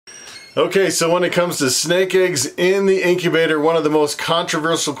Okay, so when it comes to snake eggs in the incubator, one of the most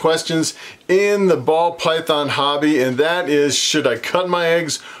controversial questions in the ball python hobby, and that is, should I cut my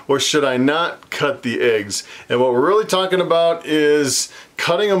eggs or should I not cut the eggs? And what we're really talking about is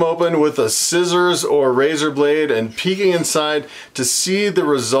cutting them open with a scissors or razor blade and peeking inside to see the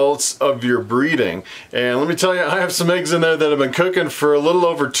results of your breeding. And let me tell you, I have some eggs in there that have been cooking for a little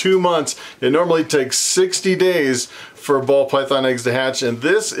over 2 months. It normally takes 60 days for ball python eggs to hatch, and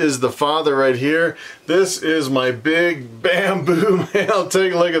this is the father right here. This is my big bamboo male.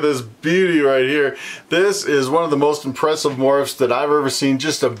 Take a look at this beauty right here. This is one of the most impressive morphs that I've ever seen,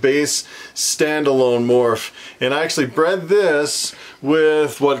 just a base standalone morph. And I actually bred this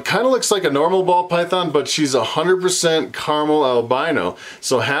with what kind of looks like a normal ball python, but she's 100% caramel albino.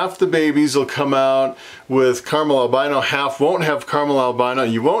 So half the babies will come out with caramel albino, half won't have caramel albino.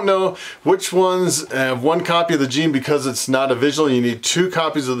 You won't know which ones have one copy of the gene because it's not a visual. You need 2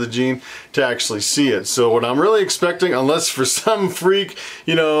 copies of the gene to actually see it. So what I'm really expecting, unless for some freak,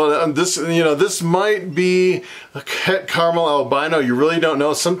 this might be a het caramel albino. You really don't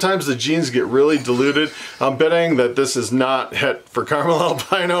know. Sometimes the genes get really diluted. I'm betting that this is not het for caramel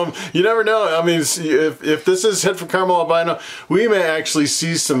albino. You never know. I mean, if this is het for caramel albino, we may actually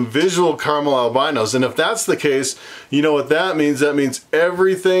see some visual caramel albinos. And if that's the case, you know what that means? That means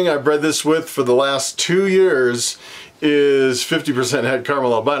everything I bred this with for the last 2 years is 50% het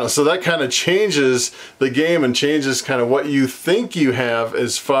caramel albino. So that kind of changes the game and changes kind of what you think you have,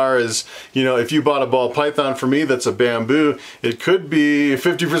 as far as, if you bought a ball python for me that's a bamboo, it could be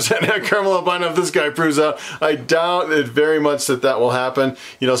 50% het caramel albino if this guy proves out. I doubt it very much that that will happen.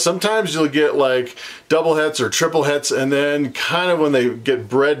 Sometimes you'll get like double hets or triple hets, and then kind of when they get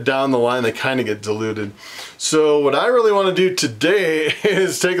bred down the line, they kind of get diluted. So what I really want to do today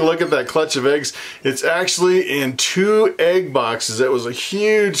is take a look at that clutch of eggs. It's actually in 2 egg boxes. It was a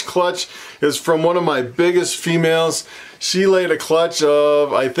huge clutch. It's from one of my biggest females. She laid a clutch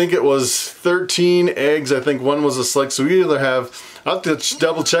of, I think it was 13 eggs. I think one was a slick. So we either have, I'll have to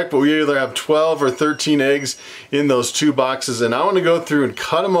double check, but we either have 12 or 13 eggs in those 2 boxes. And I want to go through and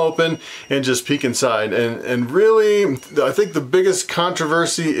cut them open and just peek inside. And really, I think the biggest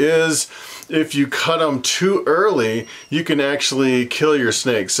controversy is if you cut them too early, you can actually kill your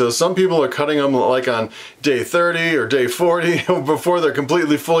snakes. So some people are cutting them like on day 30 or day 40 before they're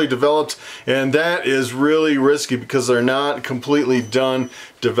completely fully developed. And that is really risky because they're not completely done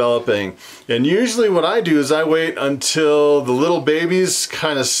developing. And usually what I do is I wait until the little babies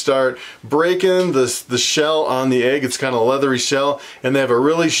kind of start breaking the shell on the egg. It's kind of a leathery shell, and they have a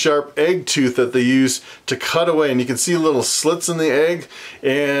really sharp egg tooth that they use to cut away, and you can see little slits in the egg.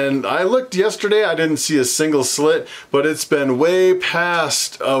 And I looked yesterday, I didn't see a single slit, but it's been way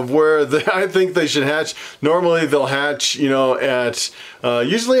past of where I think they should hatch. Normally they'll hatch,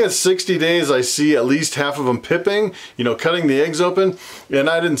 usually at 60 days I see at least half of them pipping, cutting the eggs open,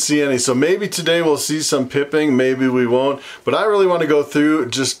 and I didn't see any. So maybe today we'll see some pipping, maybe we won't. But I really want to go through,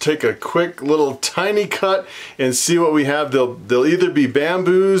 just take a quick little tiny cut and see what we have. They'll either be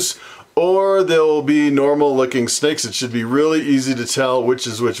bamboos or they'll be normal looking snakes. It should be really easy to tell which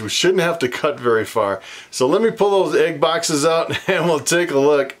is which. We shouldn't have to cut very far. So let me pull those egg boxes out and we'll take a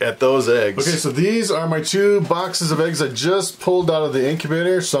look at those eggs. Okay, so these are my 2 boxes of eggs I just pulled out of the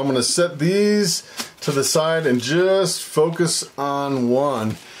incubator. So I'm going to set these to the side and just focus on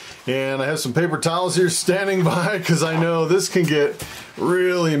one. And I have some paper towels here standing by because I know this can get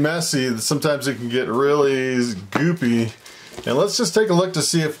really messy. Sometimes it can get really goopy. And let's just take a look to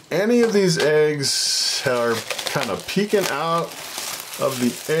see if any of these eggs are kind of peeking out of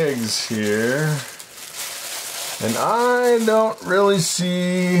the eggs here. And I don't really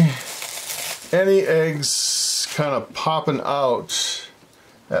see any eggs kind of popping out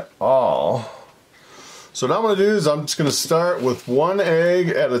at all. So what I'm going to do is I'm just going to start with 1 egg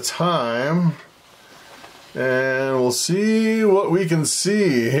at a time. And we'll see what we can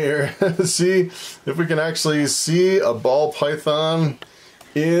see here. See if we can actually see a ball python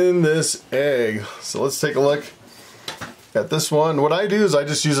in this egg. So let's take a look at this one. What I do is I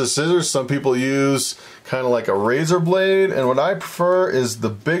just use a scissors. Some people use kind of like a razor blade. And what I prefer is the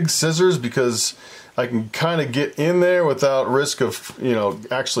big scissors because I can kind of get in there without risk of,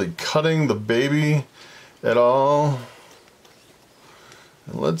 actually cutting the baby at all.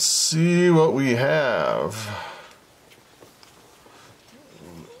 Let's see what we have.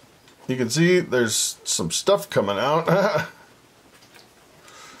 You can see there's some stuff coming out.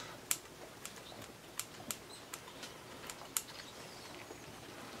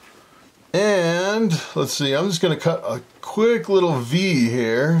 And let's see, I'm just going to cut a quick little V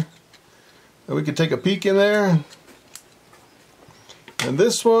here. And we can take a peek in there. And And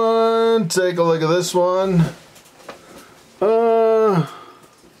this one, take a look at this one. Boy,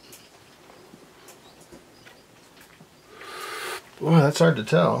 that's hard to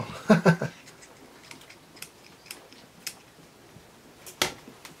tell. I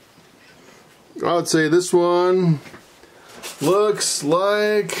would say this one looks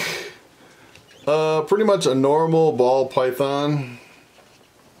like pretty much a normal ball python.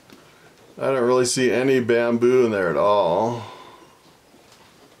 I don't really see any bamboo in there at all.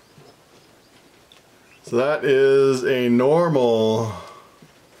 So that is a normal.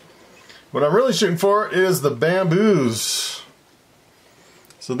 What I'm really shooting for is the bamboos.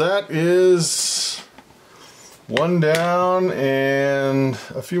 So that is one down and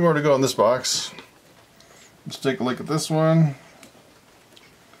a few more to go in this box. Let's take a look at this one.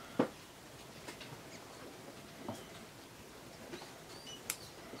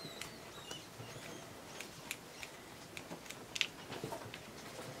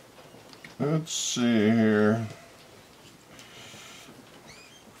 Let's see here.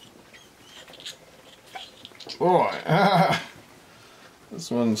 Boy, this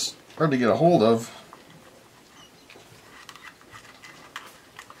one's hard to get a hold of.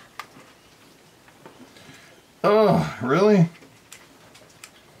 Oh, really?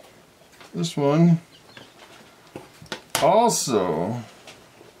 This one also.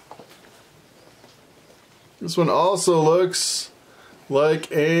 This one also looks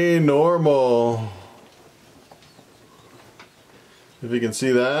like a normal. If you can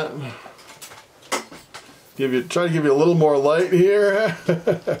see that. Try to give you a little more light here.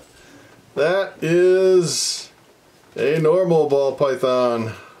 That is a normal ball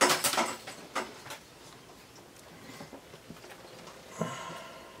python.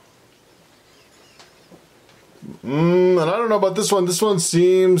 And I don't know about this one. This one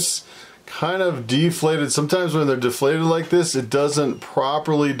seems kind of deflated. Sometimes when they're deflated like this, it doesn't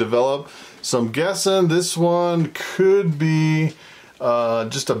properly develop. So I'm guessing this one could be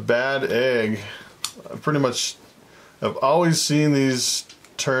just a bad egg. I pretty much have always seen these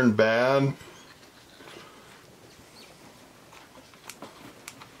turn bad.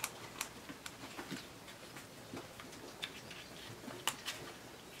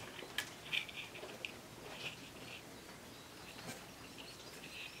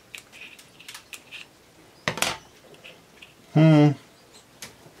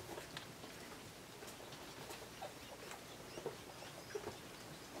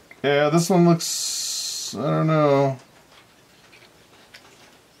 Yeah, this one looks, I don't know.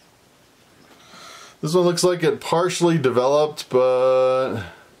 This one looks like it partially developed, but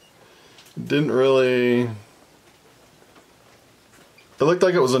it didn't really. It looked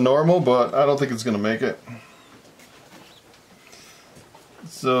like it was a normal, but I don't think it's going to make it.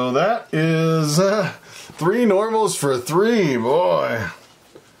 So that is 3 normals for 3, boy.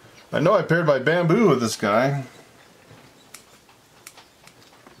 I know I paired my bamboo with this guy.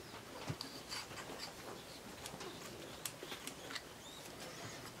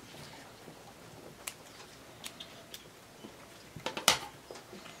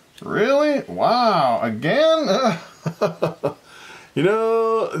 Really? Wow, again? You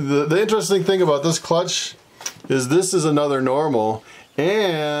know, the interesting thing about this clutch is this is another normal,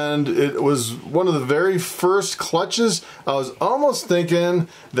 and it was one of the very first clutches. I was almost thinking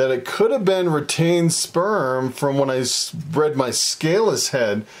that it could have been retained sperm from when I bred my scaleless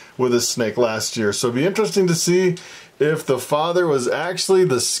head with a snake last year. So it'd be interesting to see if the father was actually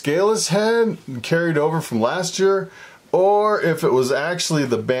the scaleless head carried over from last year, or if it was actually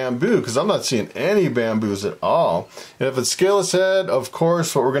the bamboo, because I'm not seeing any bamboos at all. And if it's scaleless head, of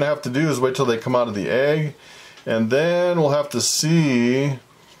course, what we're going to have to do is wait till they come out of the egg, and then we'll have to see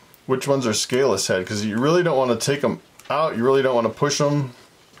which ones are scaleless head, because you really don't want to take them out. You really don't want to push them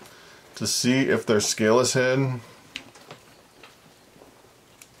to see if they're scaleless head.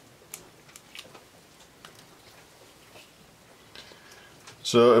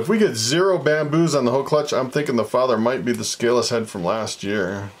 So if we get 0 bamboos on the whole clutch, I'm thinking the father might be the scaleless head from last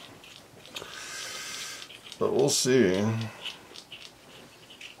year. But we'll see.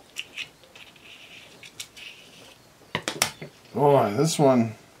 Boy, this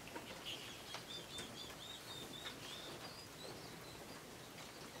one.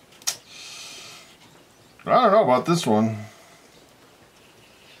 I don't know about this one.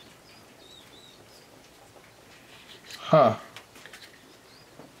 Huh.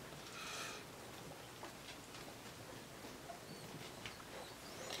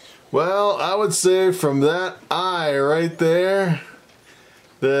 Well, I would say from that eye right there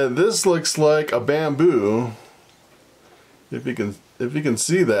that this looks like a bamboo. If you can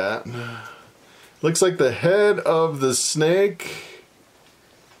see that. Looks like the head of the snake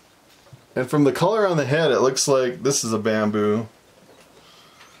And from the color on the head, it looks like this is a bamboo.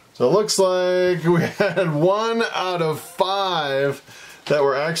 So it looks like we had 1 out of 5 that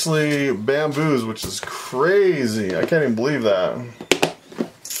were actually bamboos, which is crazy. I can't even believe that.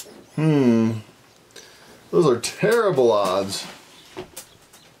 Those are terrible odds.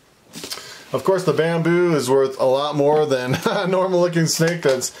 Of course, the bamboo is worth a lot more than a normal looking snake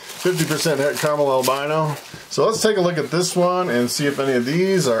that's 50% caramel albino. So let's take a look at this one and see if any of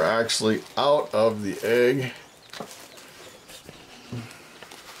these are actually out of the egg.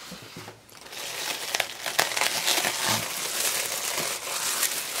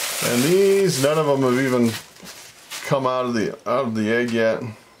 And these, none of them have even come out of the egg yet.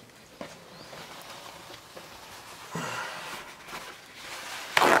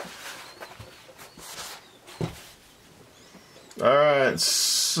 Alright,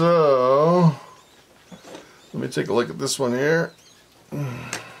 so let me take a look at this one here.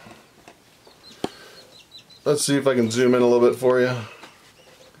 Let's see if I can zoom in a little bit for you.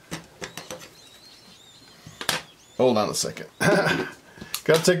 Hold on a second.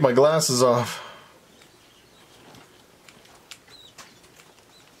 Gotta take my glasses off.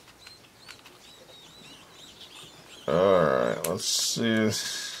 Alright, let's see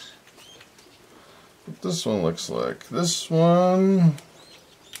what this one looks like. This one,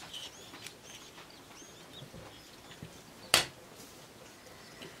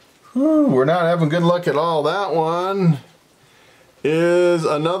 whew, we're not having good luck at all. That one is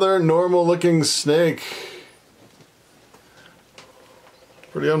another normal looking snake.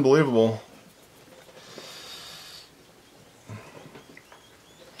 Pretty unbelievable.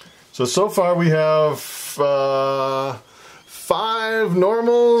 So far we have 5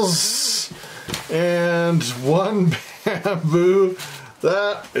 normals and 1 bamboo.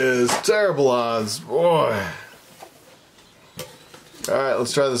 That is terrible odds, boy. Alright,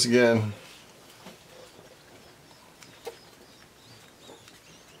 let's try this again.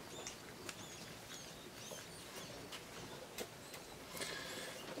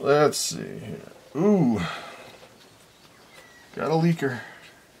 Let's see here. Ooh. Got a leaker.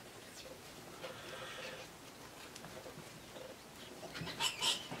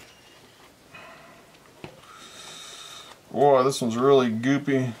 Boy, this one's really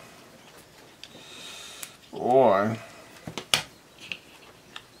goopy. Boy.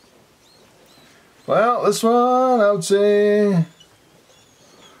 Well, this one, I would say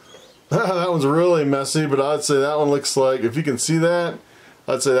that one's really messy, but I'd say that one looks like, if you can see that,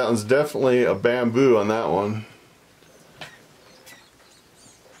 I'd say that one's definitely a bamboo on that one.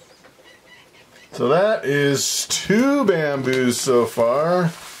 So that is 2 bamboos so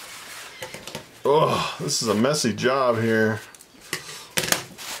far. Oh, this is a messy job here.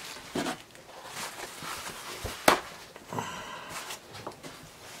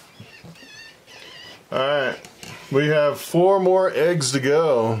 Alright, we have 4 more eggs to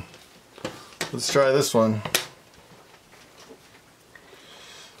go. Let's try this one.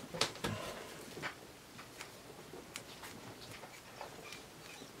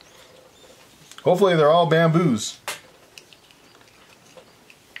 Hopefully they're all bamboos.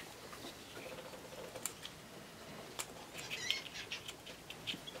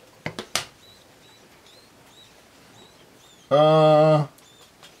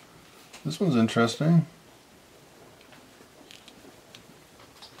 This one's interesting.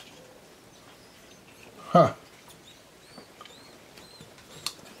 Huh.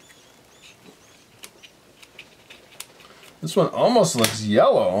 This one almost looks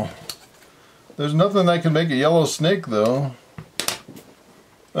yellow. There's nothing that can make a yellow snake though.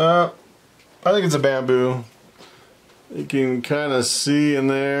 I think it's a bamboo. You can kind of see in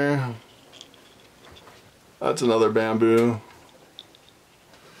there. That's another bamboo.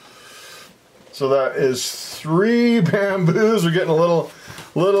 So that is 3 bamboos. We're getting a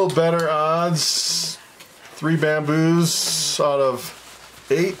little better odds. 3 bamboos out of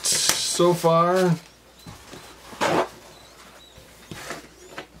 8 so far.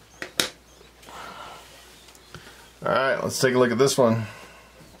 Alright, let's take a look at this one.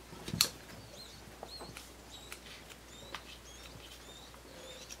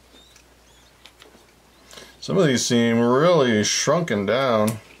 Some of these seem really shrunken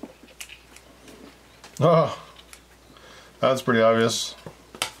down. Oh, that's pretty obvious.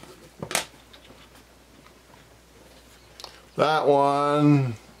 That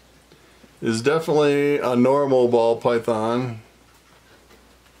one is definitely a normal ball python.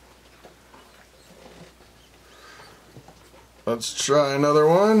 Let's try another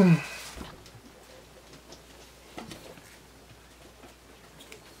one.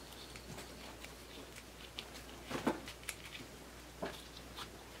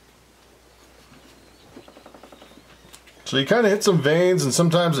 So you kind of hit some veins, and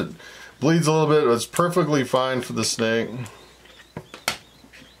sometimes it bleeds a little bit, but it's perfectly fine for the snake.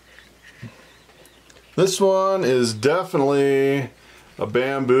 This one is definitely a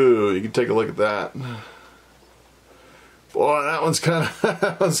bamboo. You can take a look at that. Boy, that one's kind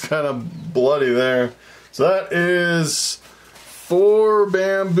of bloody there. So that is 4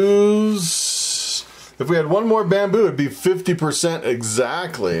 bamboos. If we had one more bamboo, it'd be 50%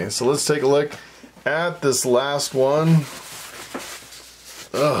 exactly. So let's take a look at this last one.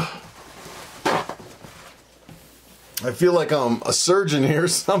 Ugh. I feel like I'm a surgeon here,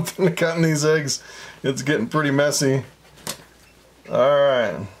 something cutting these eggs. It's getting pretty messy.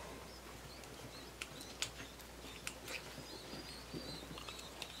 Alright.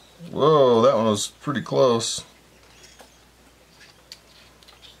 Whoa, that one was pretty close.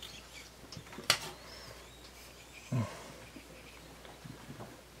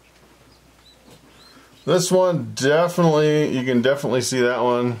 This one definitely, you can definitely see that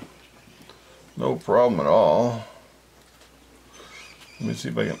one. No problem at all. Let me see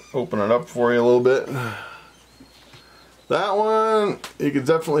if I can open it up for you a little bit. That one, you can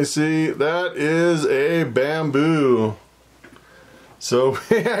definitely see, that is a bamboo. So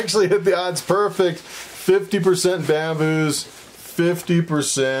we actually hit the odds perfect. 50% bamboos,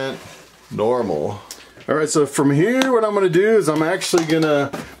 50% normal. Alright, so from here what I'm going to do is I'm actually going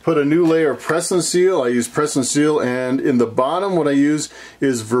to put a new layer of press and seal. I use press and seal, and in the bottom what I use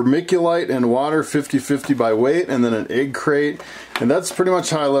is vermiculite and water 50-50 by weight, and then an egg crate. And that's pretty much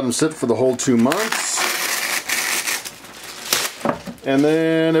how I let them sit for the whole 2 months. And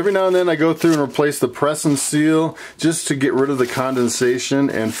then every now and then I go through and replace the press and seal just to get rid of the condensation.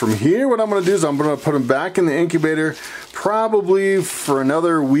 And from here what I'm going to do is I'm going to put them back in the incubator probably for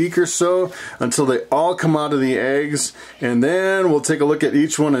another week or so until they all come out of the eggs, and then we'll take a look at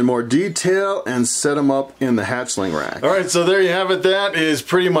each one in more detail and set them up in the hatchling rack. Alright, so there you have it. That is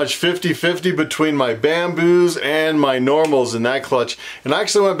pretty much 50-50 between my bamboos and my normals in that clutch. And I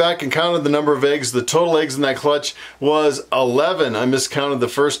actually went back and counted the number of eggs. The total eggs in that clutch was 11. I miscounted the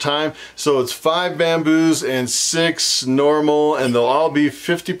first time, so it's 5 bamboos and 6 normal, and they'll all be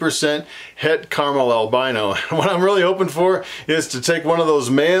 50% het caramel albino. What I'm really hoping for is to take one of those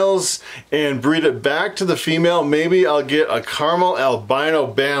males and breed it back to the female. Maybe I'll get a caramel albino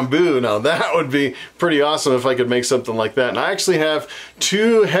bamboo. Now that would be pretty awesome if I could make something like that. And I actually have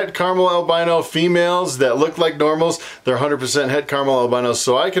 2 het caramel albino females that look like normals. They're 100% het caramel albinos,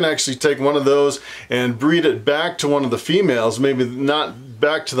 so I can actually take one of those and breed it back to one of the females. Maybe not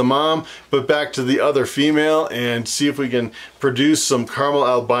back to the mom, but back to the other female, and see if we can produce some caramel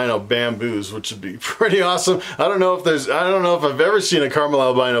albino bamboos, which would be pretty awesome. I don't know if I've ever seen a caramel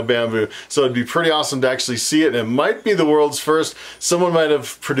albino bamboo, so it'd be pretty awesome to actually see it. It might be the world's first. Someone might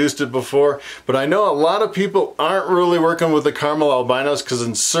have produced it before, but I know a lot of people aren't really working with the caramel albinos because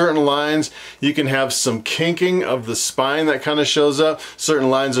in certain lines you can have some kinking of the spine that kind of shows up.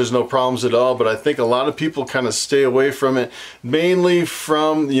 Certain lines there's no problems at all, but I think a lot of people kind of stay away from it, mainly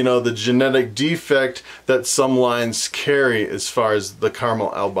from, you know, the genetic defect that some lines carry as far as the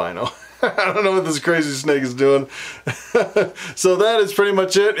caramel albino. I don't know what this crazy snake is doing. So that is pretty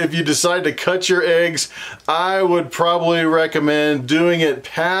much it. If you decide to cut your eggs, I would probably recommend doing it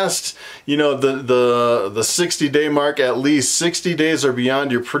past, you know, the 60-day mark. At least 60 days or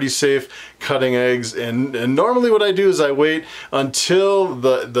beyond, you're pretty safe cutting eggs. And normally what I do is I wait until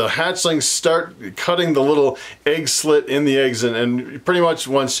the hatchlings start cutting the little egg slit in the eggs, and pretty much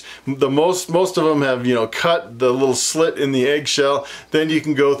once most of them have, you know, cut the little slit in the eggshell, then you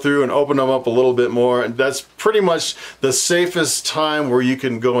can go through and open them up a little bit more. And that's pretty much the safest time where you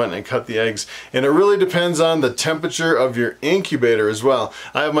can go in and cut the eggs. And it really depends on the temperature of your incubator as well.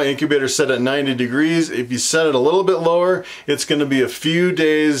 I have my incubator set at 90 degrees. If you set it a little bit lower, it's going to be a few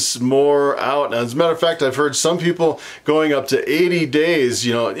days more out. Now, as a matter of fact, I've heard some people going up to 80 days,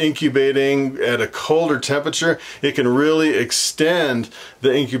 you know, incubating at a colder temperature. It can really extend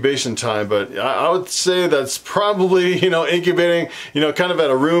the incubation time, but I would say that's probably, you know, incubating, you know, kind of at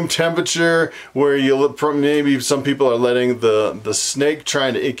a room temperature where you maybe some people are letting the snake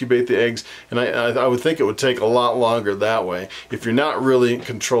trying to incubate the eggs, and I would think it would take a lot longer that way if you're not really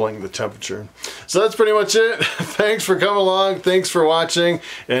controlling the temperature. So that's pretty much it. Thanks for coming along. Thanks for watching,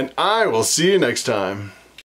 and I will see you next time.